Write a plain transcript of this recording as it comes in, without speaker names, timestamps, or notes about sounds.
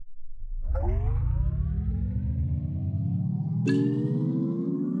Yo,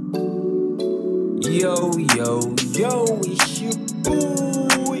 yo, yo, it's your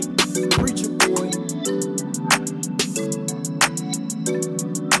boy, Preacher Boy.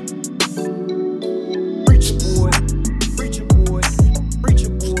 Preacher Boy, Preacher Boy, Preacher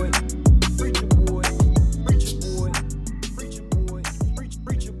Boy, Preacher Boy, Preacher Boy, Preacher Boy,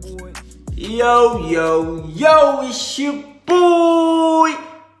 Preacher Boy. Yo, yo, yo, it's your boy,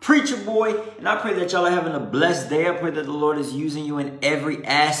 Preacher Boy, and I pray that y'all are having a blessed day. I pray that the Lord is using you in every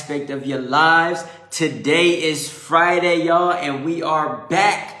aspect of your lives. Today is Friday, y'all, and we are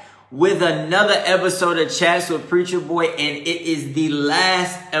back with another episode of Chats with Preacher Boy, and it is the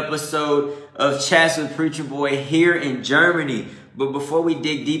last episode of Chats with Preacher Boy here in Germany. But before we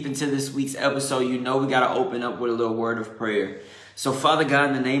dig deep into this week's episode, you know we got to open up with a little word of prayer. So, Father God,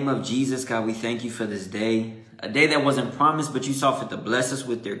 in the name of Jesus, God, we thank you for this day. A day that wasn't promised, but you saw fit to bless us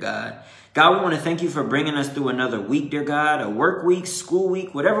with, dear God. God, we want to thank you for bringing us through another week, dear God, a work week, school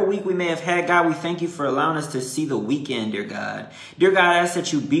week, whatever week we may have had. God, we thank you for allowing us to see the weekend, dear God. Dear God, I ask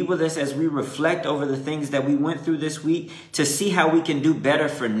that you be with us as we reflect over the things that we went through this week to see how we can do better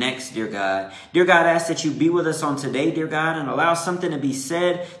for next, dear God. Dear God, I ask that you be with us on today, dear God, and allow something to be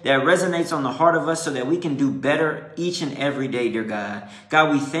said that resonates on the heart of us so that we can do better each and every day, dear God.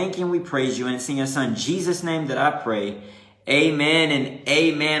 God, we thank you and we praise you, and it's in your son Jesus' name that I pray. Amen and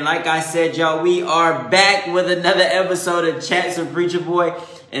amen. Like I said, y'all, we are back with another episode of Chats with Preacher Boy,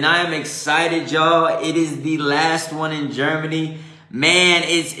 and I am excited, y'all. It is the last one in Germany. Man,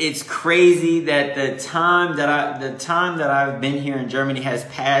 it's crazy that the time that I've been here in Germany has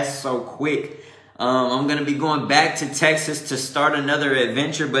passed so quick. I'm gonna be going back to Texas to start another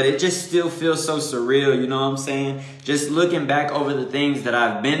adventure, but it just still feels so surreal. You know what I'm saying? Just looking back over the things that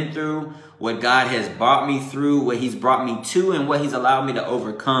I've been through, what God has brought me through, what he's brought me to, and what he's allowed me to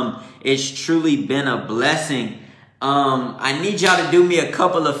overcome. It's truly been a blessing. I need y'all to do me a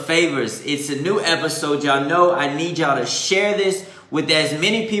couple of favors. It's a new episode. Y'all know I need y'all to share this with as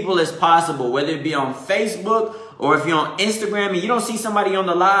many people as possible, whether it be on Facebook or if you're on Instagram and you don't see somebody on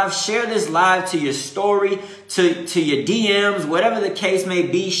the live, share this live to your story, to your DMs, whatever the case may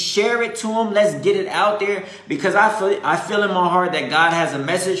be. Share it to them. Let's get it out there, because I feel in my heart that God has a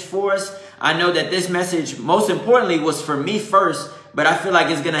message for us. I know that this message, most importantly, was for me first, but I feel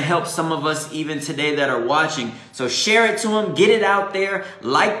like it's going to help some of us even today that are watching. So share it to them, get it out there,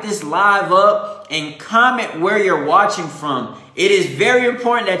 like this live up, and comment where you're watching from. It is very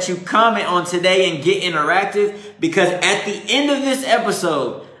important that you comment on today and get interactive, because at the end of this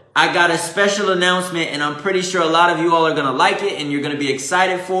episode, I got a special announcement, and I'm pretty sure a lot of you all are going to like it and you're going to be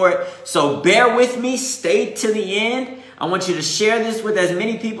excited for it. So bear with me, stay to the end. I want you to share this with as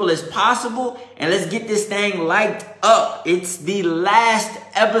many people as possible, and let's get this thing liked up. It's the last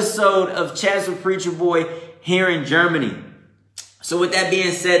episode of Chats with Preacher Boy here in Germany. So with that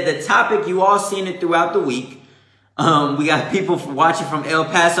being said, the topic, you all seen it throughout the week. We got people watching from El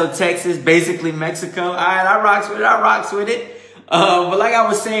Paso, Texas, basically Mexico. All right, I rocks with it. But like I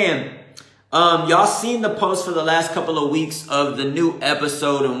was saying, y'all seen the post for the last couple of weeks of the new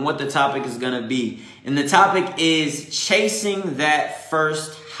episode and what the topic is going to be. And the topic is chasing that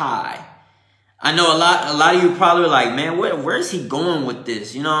first high. I know a lot of you probably are like, man, where's he going with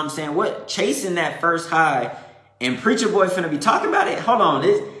this? You know what I'm saying? What, chasing that first high? And Preacher Boy finna be talking about it? Hold on.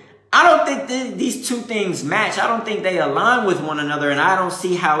 I don't think these two things match. I don't think they align with one another. And I don't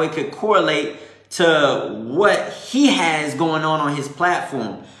see how it could correlate to what he has going on his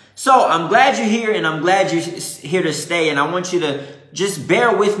platform. So I'm glad you're here, and I'm glad you're here to stay. And I want you to just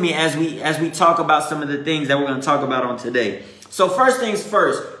bear with me as we talk about some of the things that we're going to talk about on today. So first things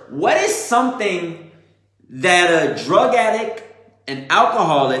first, what is something that a drug addict, an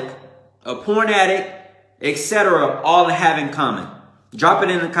alcoholic, a porn addict, etc. all have in common? Drop it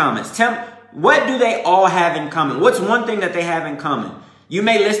in the comments. Tell me, what do they all have in common? What's one thing that they have in common? You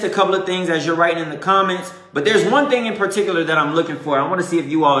may list a couple of things as you're writing in the comments, but there's one thing in particular that I'm looking for. I want to see if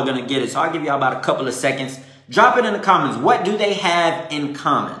you all are going to get it. So I'll give y'all about a couple of seconds. Drop it in the comments. What do they have in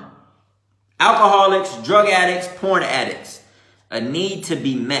common? Alcoholics, drug addicts, porn addicts. A need to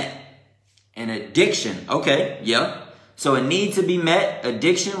be met. An addiction. Okay, yeah. So a need to be met,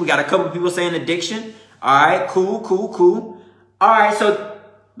 addiction. We got a couple of people saying addiction. All right, cool. All right, so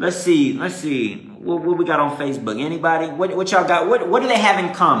let's see. What we got on Facebook? Anybody? What y'all got? What do they have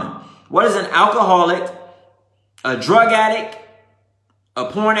in common? What is an alcoholic, a drug addict,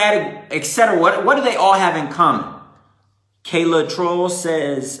 a porn addict, etc.? What do they all have in common? Kayla Troll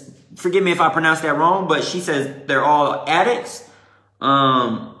says, forgive me if I pronounced that wrong, but she says they're all addicts.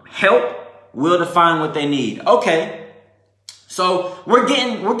 Help, will to find what they need. Okay. So we're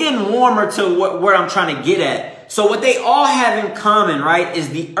getting warmer to where I'm trying to get at. So what they all have in common, right,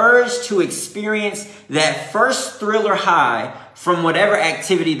 is the urge to experience that first thrill or high from whatever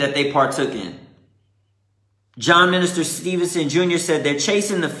activity that they partook in. John Minister Stevenson Jr. said they're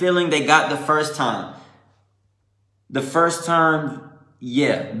chasing the feeling they got the first time. The first time,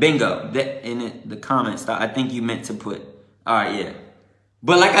 yeah, bingo. That in the comments, I think you meant to put. All right, yeah.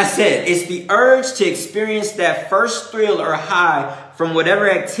 But like I said, it's the urge to experience that first thrill or high from whatever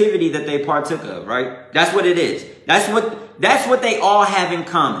activity that they partook of, right? That's what it is. That's what they all have in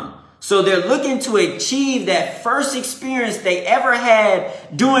common. So they're looking to achieve that first experience they ever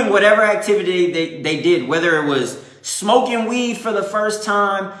had doing whatever activity they did, whether it was smoking weed for the first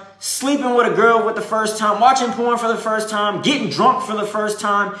time, sleeping with a girl for the first time, watching porn for the first time, getting drunk for the first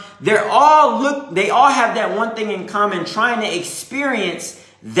time. They all have that one thing in common, trying to experience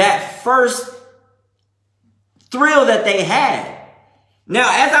that first thrill that they had. Now,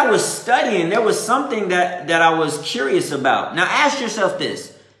 as I was studying, there was something that I was curious about. Now, ask yourself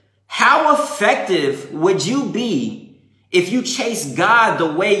this. How effective would you be if you chase God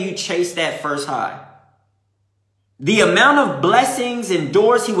the way you chase that first high? The amount of blessings and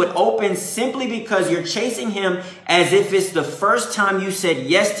doors he would open simply because you're chasing him as if it's the first time you said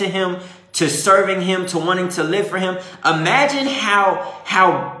yes to him, to serving him, to wanting to live for him. Imagine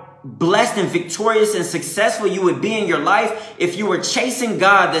how blessed and victorious and successful you would be in your life if you were chasing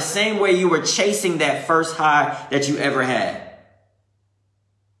God the same way you were chasing that first high that you ever had.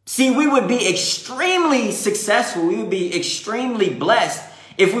 See, we would be extremely successful. We would be extremely blessed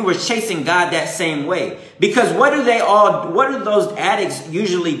if we were chasing God that same way. Because what do those addicts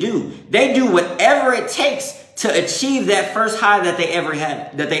usually do? They do whatever it takes to achieve that first high that they ever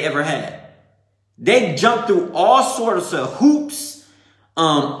had. They jump through all sorts of hoops,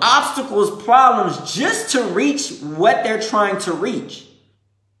 obstacles, problems just to reach what they're trying to reach.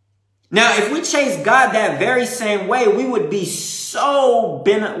 Now, if we chase God that very same way, we would be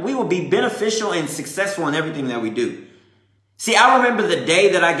beneficial and successful in everything that we do. See, I remember the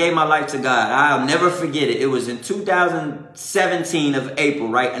day that I gave my life to God. I'll never forget it. It was in 2017 of April,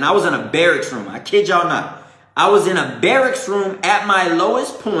 right? And I was in a barracks room. I kid y'all not. I was in a barracks room at my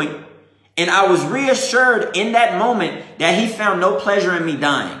lowest point, and I was reassured in that moment that he found no pleasure in me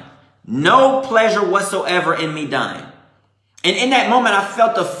dying. No pleasure whatsoever in me dying. And in that moment, I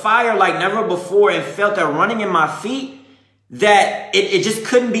felt a fire like never before and felt a running in my feet that it just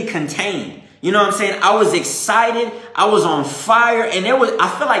couldn't be contained. You know what I'm saying? I was excited. I was on fire, and I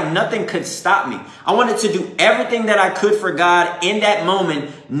felt like nothing could stop me. I wanted to do everything that I could for God in that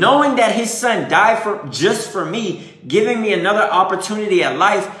moment, knowing that his son died just for me, giving me another opportunity at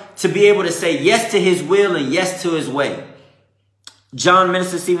life to be able to say yes to his will and yes to his way. John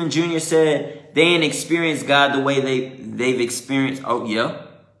Minister Stephen Jr. said they ain't experienced God the way they've experienced. Oh, yeah.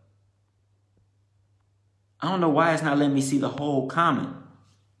 I don't know why it's not letting me see the whole comment.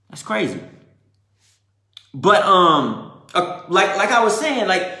 That's crazy. But like I was saying,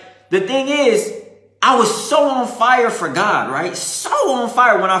 like the thing is, I was so on fire for God, right? So on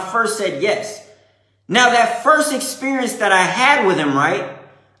fire when I first said yes. Now that first experience that I had with him, right?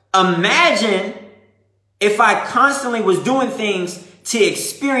 Imagine if I constantly was doing things to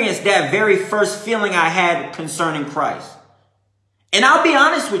experience that very first feeling I had concerning Christ. And I'll be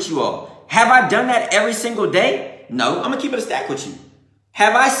honest with you all. Have I done that every single day? No, I'm gonna keep it a stack with you.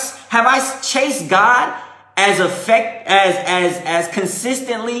 Have I chased God as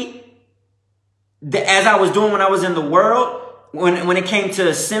consistently as I was doing when I was in the world, when it came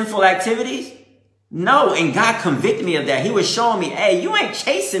to sinful activities? No, and God convicted me of that. He was showing me, hey, you ain't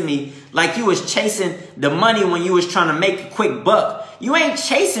chasing me like you was chasing the money when you was trying to make a quick buck. You ain't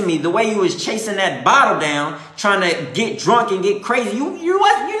chasing me the way you was chasing that bottle down, trying to get drunk and get crazy. You're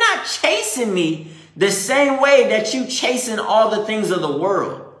not chasing me the same way that you chasing all the things of the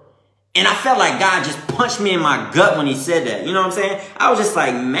world. And I felt like God just punched me in my gut when he said that. You know what I'm saying? I was just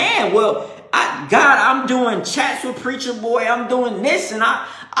like, man, well, God, I'm doing chats with Preacher Boy. I'm doing this, and I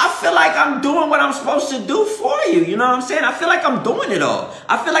feel like I'm doing what I'm supposed to do for you. You know what I'm saying? I feel like I'm doing it all.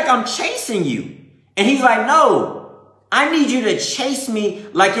 I feel like I'm chasing you. And he's like, no, I need you to chase me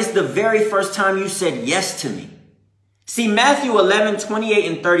like it's the very first time you said yes to me. See, Matthew 11:28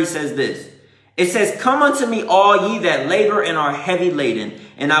 and 30 says this. It says, come unto me, all ye that labor and are heavy laden,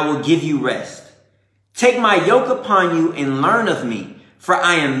 and I will give you rest. Take my yoke upon you and learn of me, for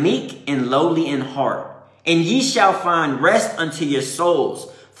I am meek and lowly in heart, and ye shall find rest unto your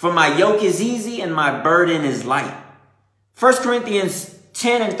souls. For my yoke is easy and my burden is light. 1 Corinthians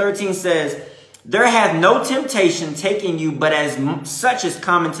 10 and 13 says, there hath no temptation taken you but as such is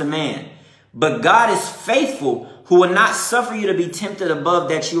common to man. But God is faithful, who will not suffer you to be tempted above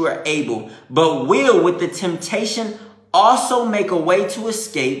that you are able, but will with the temptation also make a way to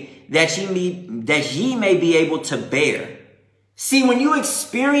escape that ye may be able to bear. See, when you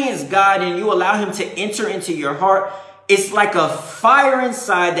experience God and you allow him to enter into your heart, it's like a fire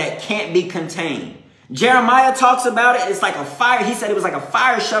inside that can't be contained. Jeremiah talks about it. It's like a fire. He said it was like a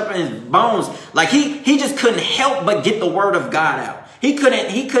fire shut in his bones. Like he just couldn't help but get the word of God out. He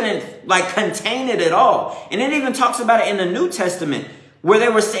couldn't like contain it at all. And it even talks about it in the New Testament where they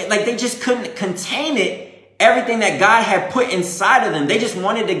were saying like they just couldn't contain it. Everything that God had put inside of them. They just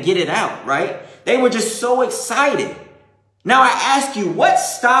wanted to get it out, right? They were just so excited. Now I ask you,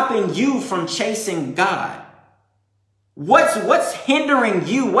 what's stopping you from chasing God? What's hindering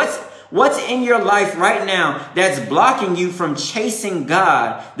you? What's in your life right now that's blocking you from chasing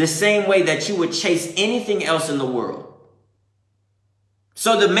God the same way that you would chase anything else in the world?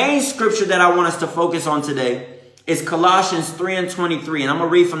 So the main scripture that I want us to focus on today is Colossians 3:23. And I'm going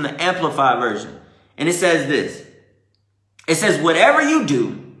to read from the Amplified version. And it says this. It says, whatever you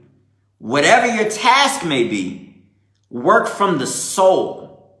do, whatever your task may be, work from the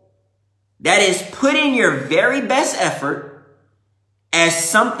soul. That is, put in your very best effort as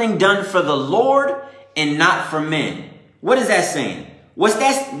something done for the Lord and not for men. What is that saying? What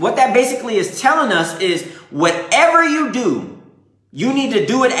that basically is telling us is whatever you do, you need to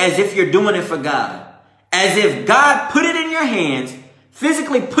do it as if you're doing it for God. As if God put it in your hands,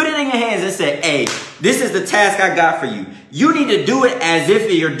 physically put it in your hands and said, hey, this is the task I got for you. You need to do it as if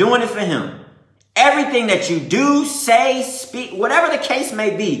you're doing it for him. Everything that you do, say, speak, whatever the case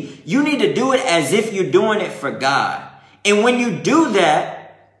may be, you need to do it as if you're doing it for God. And when you do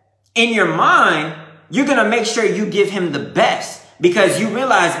that in your mind, you're going to make sure you give him the best because you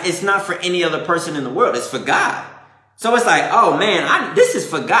realize it's not for any other person in the world. It's for God. So it's like, oh man, this is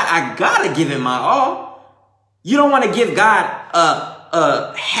for God. I got to give him my all. You don't want to give God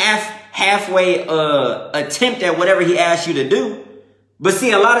a halfway attempt at whatever he asks you to do. But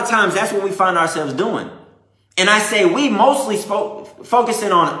see, a lot of times that's what we find ourselves doing. And I say we mostly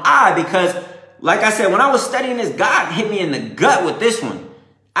focusing on I because, like I said, when I was studying this, God hit me in the gut with this one.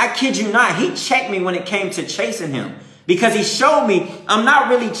 I kid you not. He checked me when it came to chasing him because he showed me I'm not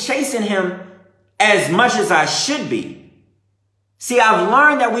really chasing him as much as I should be. See, I've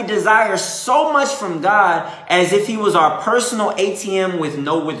learned that we desire so much from God as if he was our personal ATM with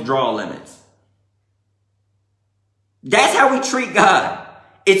no withdrawal limits. That's how we treat God.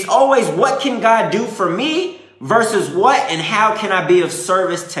 It's always what can God do for me versus what and how can I be of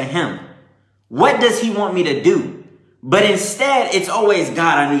service to him? What does he want me to do? But instead, it's always,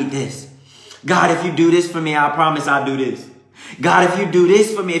 God, I need this. God, if you do this for me, I promise I'll do this. God, if you do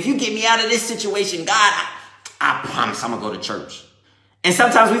this for me, if you get me out of this situation, God, I promise I'm going to go to church. And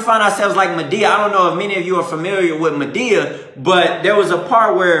sometimes we find ourselves like Medea. I don't know if many of you are familiar with Medea, but there was a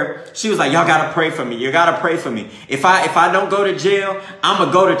part where she was like, y'all got to pray for me. You got to pray for me. If I don't go to jail, I'm going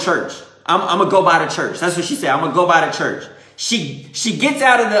to go to church. I'm going to go by the church. That's what she said. I'm going to go by the church. She gets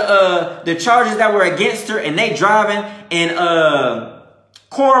out of the charges that were against her and they driving and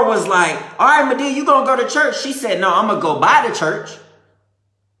Cora was like, all right, Medea, you going to go to church? She said, no, I'm going to go by the church.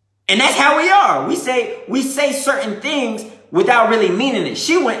 And that's how we are. We say certain things without really meaning it.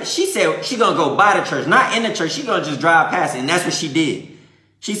 She said she gonna go by the church, not in the church. She gonna just drive past it. And that's what she did.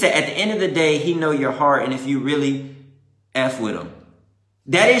 She said, at the end of the day, he know your heart. And if you really F with him,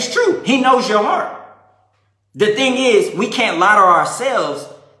 that is true. He knows your heart. The thing is, we can't lie to ourselves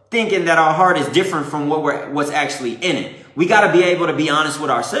thinking that our heart is different from what's actually in it. We got to be able to be honest with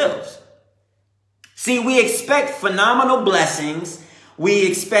ourselves. See, we expect phenomenal blessings. We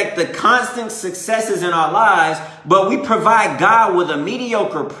expect the constant successes in our lives, but we provide God with a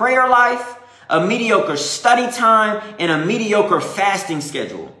mediocre prayer life, a mediocre study time, and a mediocre fasting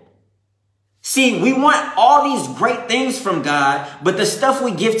schedule. See, we want all these great things from God, but the stuff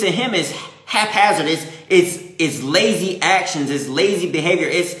we give to him is haphazard. It's lazy actions. It's lazy behavior.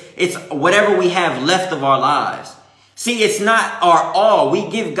 It's whatever we have left of our lives. See, it's not our all. We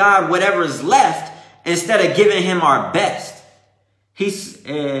give God whatever is left instead of giving him our best.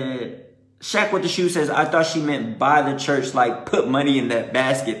 Shaq with the shoe says, I thought she meant buy the church, like put money in that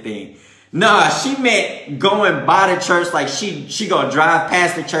basket thing. Nah, she meant going by the church, like she gonna drive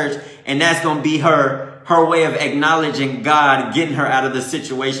past the church and that's gonna be her way of acknowledging God, getting her out of the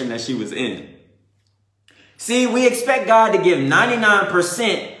situation that she was in. See, we expect God to give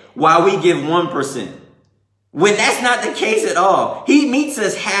 99% while we give 1%. When that's not the case at all. He meets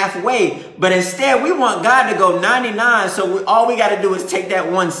us halfway, but instead we want God to go 99. So all we got to do is take that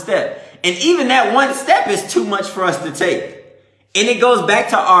one step. And even that one step is too much for us to take. And it goes back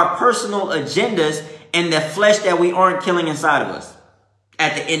to our personal agendas and the flesh that we aren't killing inside of us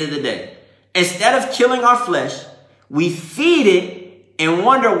at the end of the day. Instead of killing our flesh, we feed it and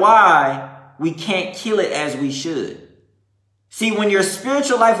wonder why we can't kill it as we should. See, when your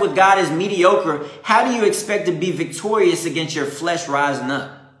spiritual life with God is mediocre, how do you expect to be victorious against your flesh rising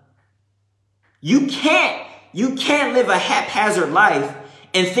up? You can't live a haphazard life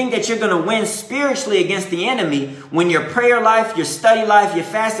and think that you're going to win spiritually against the enemy when your prayer life, your study life, your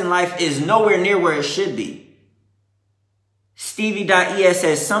fasting life is nowhere near where it should be. Stevie.es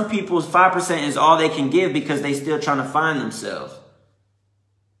says some people's 5% is all they can give because they still trying to find themselves.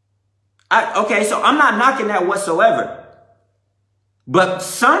 Okay, so I'm not knocking that whatsoever. But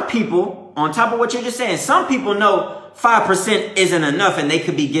some people, on top of what you're just saying, some people know 5% isn't enough and they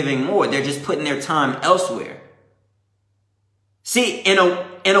could be giving more. They're just putting their time elsewhere. See, in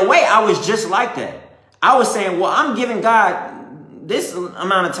a way, I was just like that. I was saying, well, I'm giving God this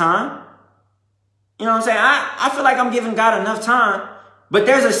amount of time. You know what I'm saying? I feel like I'm giving God enough time. But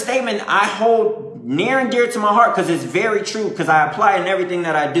there's a statement I hold near and dear to my heart because it's very true, because I apply it in everything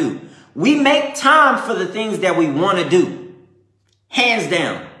that I do. We make time for the things that we want to do. Hands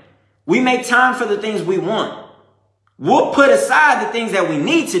down. We make time for the things we want. We'll put aside the things that we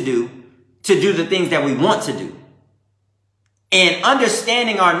need to do the things that we want to do. And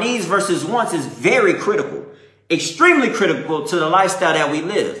understanding our needs versus wants is very critical, extremely critical to the lifestyle that we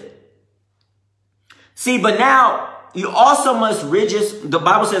live. See, but now you also must rid yourself. The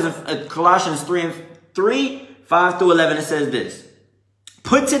Bible says in Colossians 3:5 through 11, it says this: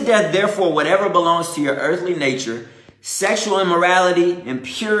 put to death, therefore, whatever belongs to your earthly nature, sexual immorality,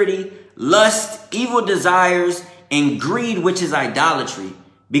 impurity, lust, evil desires, and greed, which is idolatry.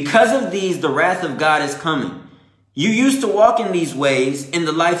 Because of these, the wrath of God is coming. You used to walk in these ways in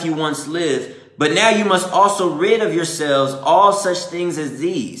the life you once lived, but now you must also rid of yourselves all such things as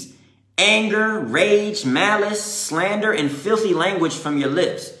these: anger, rage, malice, slander, and filthy language from your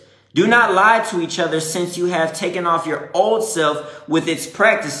lips. Do not lie to each other, since you have taken off your old self with its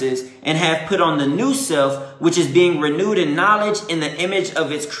practices and have put on the new self, which is being renewed in knowledge in the image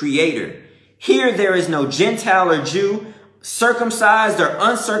of its creator. Here there is no Gentile or Jew, circumcised or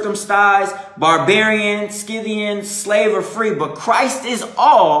uncircumcised, barbarian, Scythian, slave or free, but Christ is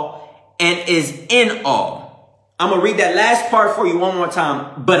all and is in all. I'm going to read that last part for you one more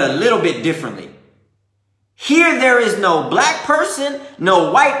time, but a little bit differently. Here there is no black person,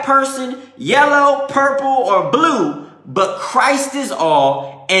 no white person, yellow, purple, or blue, but Christ is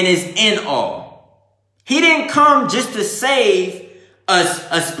all and is in all. He didn't come just to save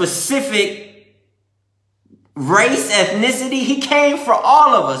a specific race, ethnicity. He came for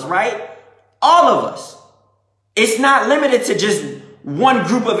all of us, right? All of us. It's not limited to just one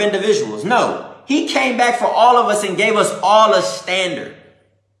group of individuals. No, he came back for all of us and gave us all a standard.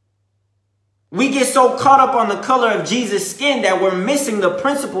 We get so caught up on the color of Jesus' skin that we're missing the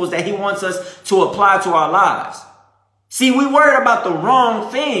principles that he wants us to apply to our lives. See, we worry about the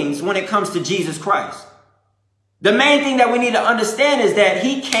wrong things when it comes to Jesus Christ. The main thing that we need to understand is that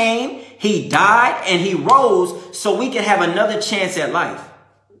he came, he died, and he rose so we can have another chance at life.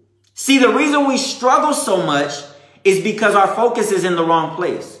 See, the reason we struggle so much is because our focus is in the wrong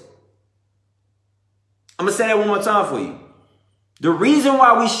place. I'm going to say that one more time for you. The reason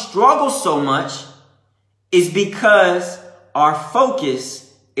why we struggle so much is because our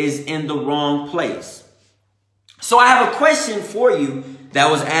focus is in the wrong place. So I have a question for you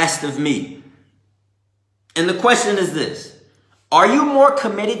that was asked of me. And the question is this: are you more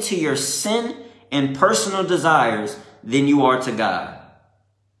committed to your sin and personal desires than you are to God?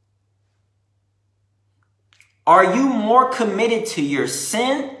 Are you more committed to your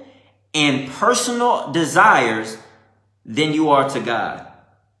sin and personal desires than you are to God?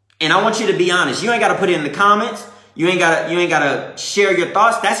 And I want you to be honest. You ain't got to put it in the comments. You ain't got to share your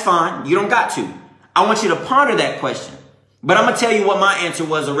thoughts. That's fine. You don't got to. I want you to ponder that question. But I'm going to tell you what my answer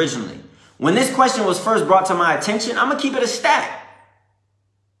was originally. When this question was first brought to my attention, I'm going to keep it a stack.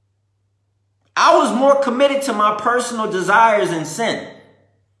 I was more committed to my personal desires and sin.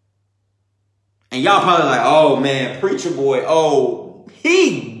 And y'all probably like, oh man, preacher boy, oh,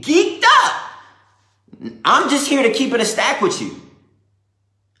 he geeked up. I'm just here to keep it a stack with you.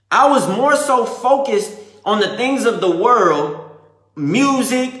 I was more so focused on the things of the world,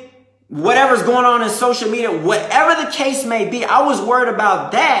 music, whatever's going on in social media, whatever the case may be. I was worried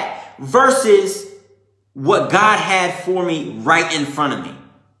about that versus what God had for me right in front of me.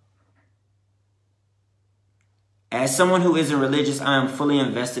 As someone who isn't religious, I am fully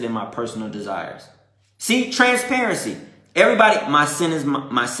invested in my personal desires. See, transparency. Everybody, my sin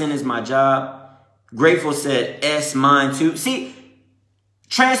is my job. Grateful said, S, mine too. See,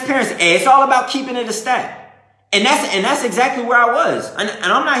 Transparency. It's all about keeping it a stack. And that's exactly where I was. And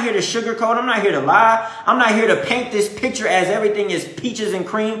I'm not here to sugarcoat. I'm not here to lie. I'm not here to paint this picture as everything is peaches and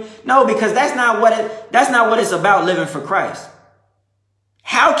cream. No, because that's not what it's about, living for Christ.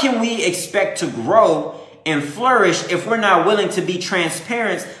 How can we expect to grow and flourish if we're not willing to be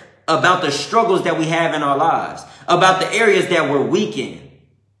transparent about the struggles that we have in our lives, about the areas that we're weak in?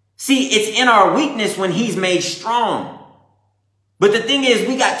 See, it's in our weakness when he's made strong. But the thing is,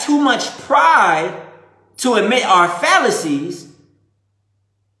 we got too much pride to admit our fallacies.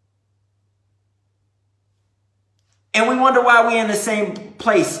 And we wonder why we're in the same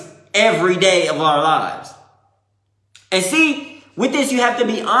place every day of our lives. And see, with this, you have to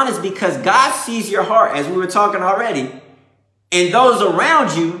be honest, because God sees your heart, as we were talking already. And those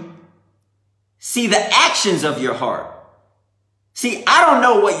around you see the actions of your heart. See, I don't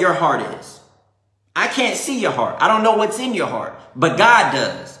know what your heart is. I can't see your heart. I don't know what's in your heart, but God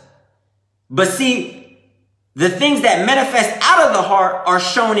does. But see, the things that manifest out of the heart are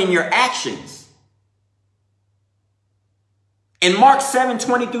shown in your actions. And Mark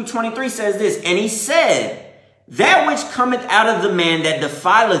 7:20-23 says this, and he said, that which cometh out of the man that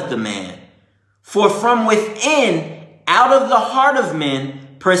defileth the man, for from within, out of the heart of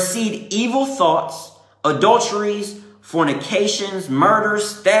men, proceed evil thoughts, adulteries, fornications,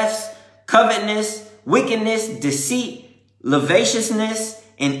 murders, thefts, covetousness, wickedness, deceit, lasciviousness,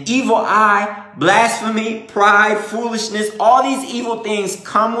 an evil eye, blasphemy, pride, foolishness. All these evil things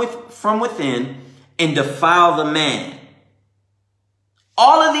come from within and defile the man.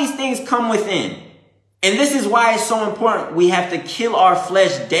 All of these things come within. And this is why it's so important. We have to kill our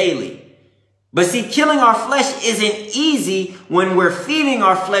flesh daily. But see, killing our flesh isn't easy when we're feeding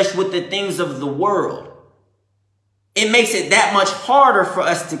our flesh with the things of the world. It makes it that much harder for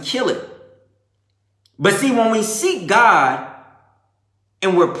us to kill it. But see, when we seek God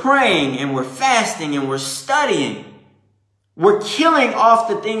and we're praying and we're fasting and we're studying, we're killing off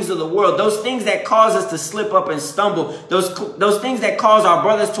the things of the world, those things that cause us to slip up and stumble, those things that cause our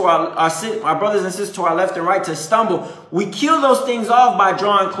brothers to our brothers and sisters to our left and right to stumble. We kill those things off by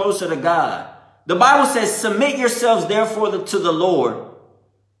drawing closer to God. The Bible says, submit yourselves therefore to the Lord,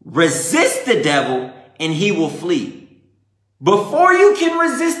 resist the devil, and he will flee. Before you can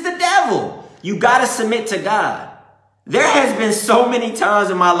resist the devil, you got to submit to God. There has been so many times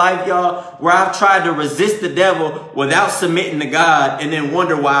in my life, y'all, where I've tried to resist the devil without submitting to God and then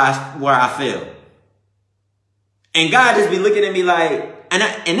wonder where I fail. And God just be looking at me like,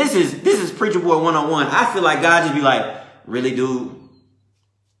 and this is Preacher Boy 101. I feel like God just be like, really, dude?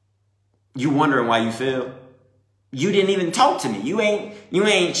 You wondering why you fail? You didn't even talk to me. You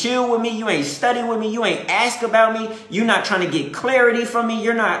ain't chill with me. You ain't study with me. You ain't ask about me. You're not trying to get clarity from me.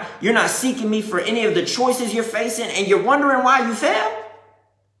 You're not seeking me for any of the choices you're facing, and you're wondering why you fail?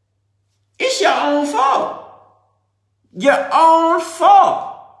 It's your own fault. Your own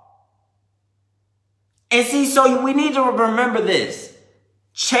fault. And see, so we need to remember this.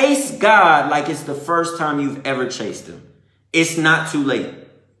 Chase God like it's the first time you've ever chased him. It's not too late.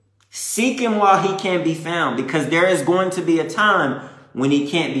 Seek him while he can be found, because there is going to be a time when he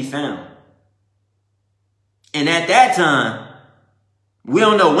can't be found. And at that time, we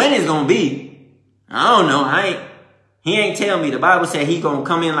don't know when it's going to be. I don't know. He ain't tell me. The Bible said he going to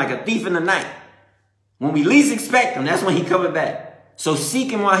come in like a thief in the night. When we least expect him, that's when he coming back. So seek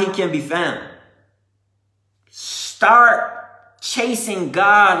him while he can be found. Start chasing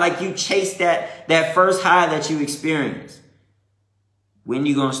God like you chased that first high that you experienced. When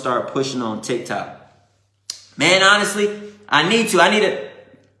you gonna start pushing on TikTok? Man, honestly, I need to.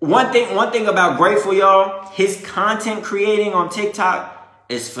 One thing about Grateful, y'all, his content creating on TikTok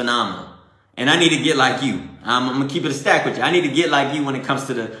is phenomenal. And I need to get like you. I'm gonna keep it a stack with you. I need to get like you when it comes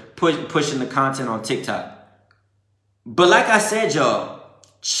to the pushing the content on TikTok. But like I said, y'all,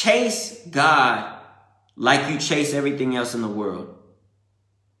 chase God like you chase everything else in the world.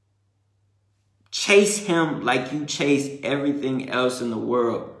 Chase him like you chase everything else in the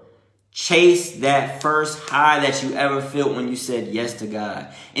world. Chase that first high that you ever felt when you said yes to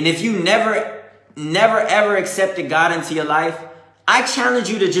God. And if you never ever accepted God into your life, I challenge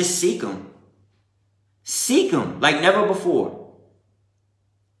you to just seek him. Seek him like never before.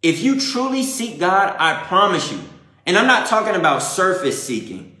 If you truly seek God, I promise you. And I'm not talking about surface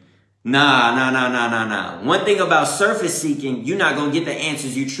seeking. Nah. One thing about surface seeking, you're not going to get the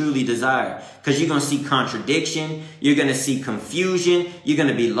answers you truly desire, because you're going to see contradiction. You're going to see confusion. You're going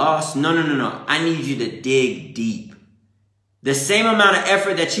to be lost. No. I need you to dig deep. The same amount of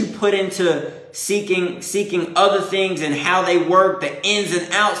effort that you put into seeking other things and how they work, the ins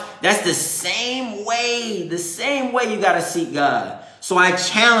and outs, that's the same way you got to seek God. So I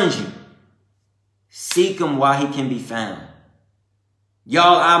challenge you, seek him while he can be found.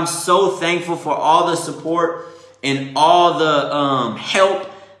 Y'all, I'm so thankful for all the support and all the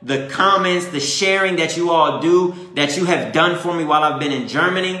help, the comments, the sharing that you all do, that you have done for me while I've been in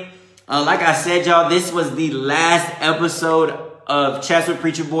Germany. Like I said, y'all, this was the last episode of Chats with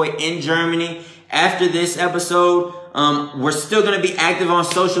Preacher Boy in Germany. After this episode, we're still going to be active on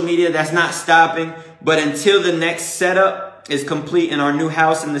social media. That's not stopping. But until the next setup is complete in our new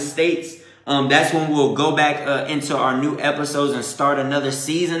house in the States, that's when we'll go back into our new episodes and start another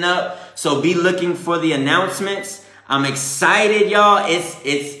season up. So be looking for the announcements. I'm excited, y'all. It's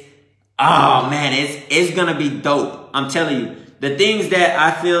gonna be dope. I'm telling you, the things that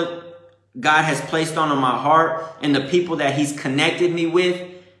I feel God has placed on my heart and the people that he's connected me with.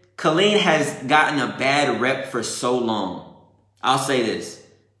 Killeen has gotten a bad rep for so long. I'll say this.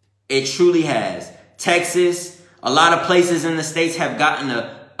 It truly has. Texas, a lot of places in the States have gotten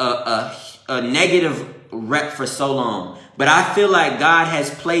a negative rep for so long. But I feel like God has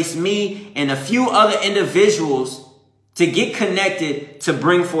placed me and a few other individuals to get connected to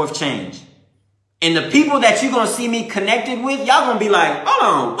bring forth change. And the people that you're going to see me connected with, y'all going to be like, hold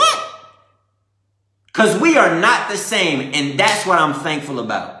on, what? Because we are not the same. And that's what I'm thankful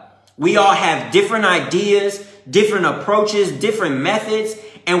about. We all have different ideas, different approaches, different methods,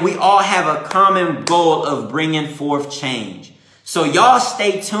 and we all have a common goal of bringing forth change. So y'all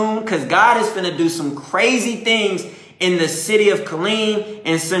stay tuned, because God is finna do some crazy things in the city of Killeen,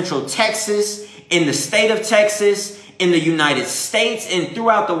 in Central Texas, in the state of Texas, in the United States, and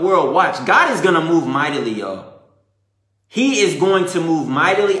throughout the world. Watch, God is gonna move mightily, y'all. He is going to move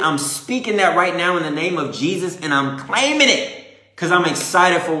mightily. I'm speaking that right now in the name of Jesus, and I'm claiming it because I'm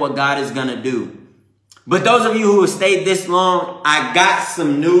excited for what God is gonna do. But those of you who have stayed this long, I got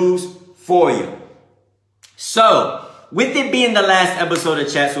some news for you. So, with it being the last episode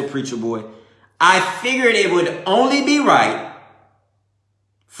of Chats with Preacher Boy, I figured it would only be right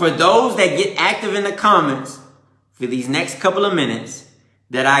for those that get active in the comments for these next couple of minutes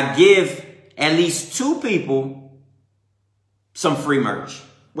that I give at least 2 people some free merch.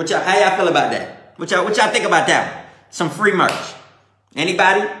 How y'all feel about that? What y'all think about that? Some free merch.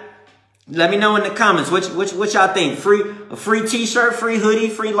 Anybody? Let me know in the comments. What y'all think? A free t-shirt, free hoodie,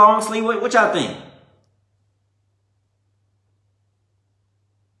 free long sleeve? What y'all think?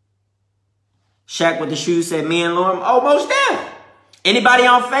 Shaq with the shoes said me and Lauren. Oh, most deaf. Anybody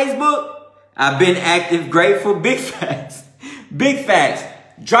on Facebook? I've been active, grateful, big facts. Big facts.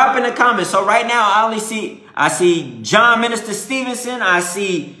 Drop in the comments. So right now I see John Minister Stevenson. I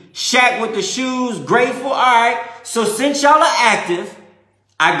see Shaq with the shoes, grateful. All right. So since y'all are active,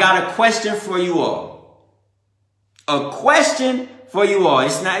 I got a question for you all. A question for you all.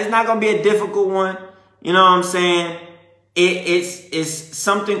 It's not going to be a difficult one. You know what I'm saying? It's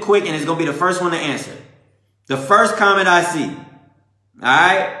something quick, and it's going to be the first one to answer. The first comment I see. All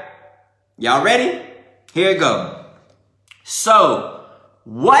right. Y'all ready? Here it go. So,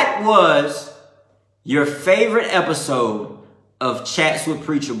 what was your favorite episode of Chats with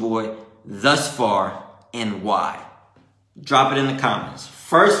Preacher Boy thus far, and why? Drop it in the comments.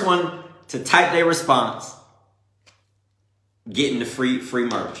 First one to type their response, getting the free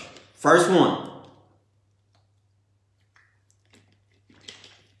merch. First one.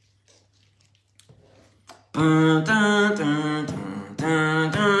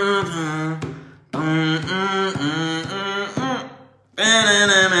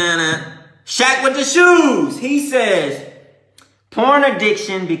 Shaq with the shoes. He says, porn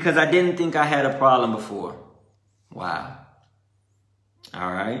addiction because I didn't think I had a problem before. Wow.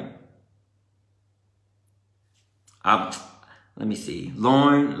 All right. Let me see.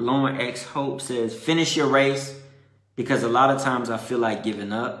 Lauren X Hope says, finish your race because a lot of times I feel like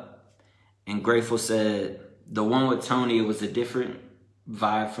giving up. And Grateful said, the one with Tony, it was a different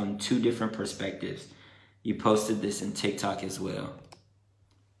vibe from 2 different perspectives. You posted this in TikTok as well.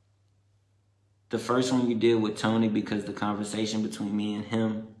 The first one you did with Tony because the conversation between me and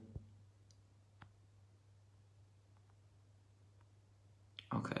him.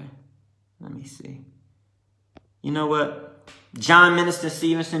 Okay, let me see. You know what? John Minister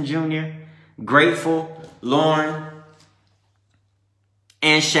Stevenson Jr., Grateful, Lauren,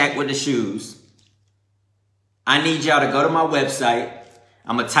 and Shaq with the shoes. I need y'all to go to my website.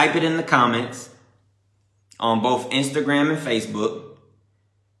 I'm going to type it in the comments on both Instagram and Facebook.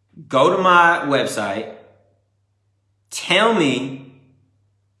 Go to my website. Tell me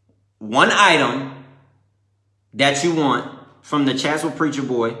one item that you want from the Chats with Preacher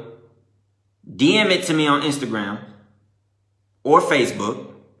Boy. DM it to me on Instagram or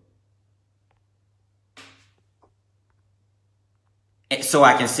Facebook. so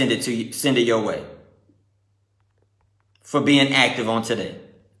I can send it your way. For being active on today.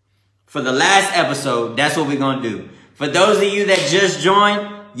 For the last episode, that's what we're going to do. For those of you that just joined,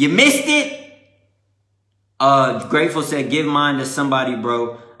 you missed it. Grateful said, give mine to somebody,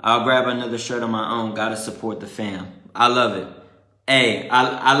 bro. I'll grab another shirt on my own. Gotta support the fam. I love it. Hey,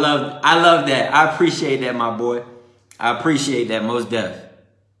 I love that. I appreciate that, my boy. I appreciate that, most def.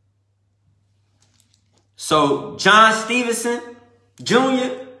 So, John Stevenson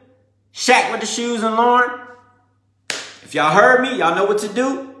Jr., Shaq with the shoes, and Lauren. If y'all heard me, y'all know what to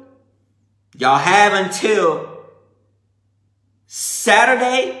do. Y'all have until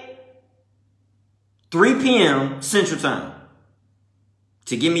Saturday, 3 p.m. Central Time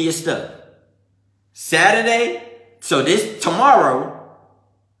to give me your stuff. Saturday, so tomorrow,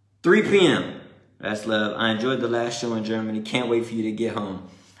 3 p.m. That's love. I enjoyed the last show in Germany. Can't wait for you to get home.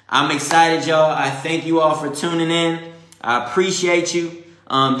 I'm excited, y'all. I thank you all for tuning in. I appreciate you.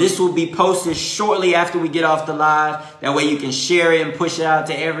 This will be posted shortly after we get off the live. That way you can share it and push it out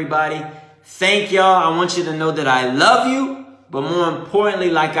to everybody. Thank y'all. I want you to know that I love you. But more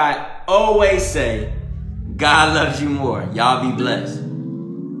importantly, like I always say, God loves you more. Y'all be blessed.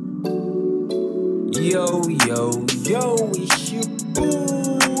 Yo, yo, yo, it's your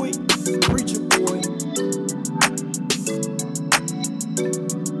boy, Preacher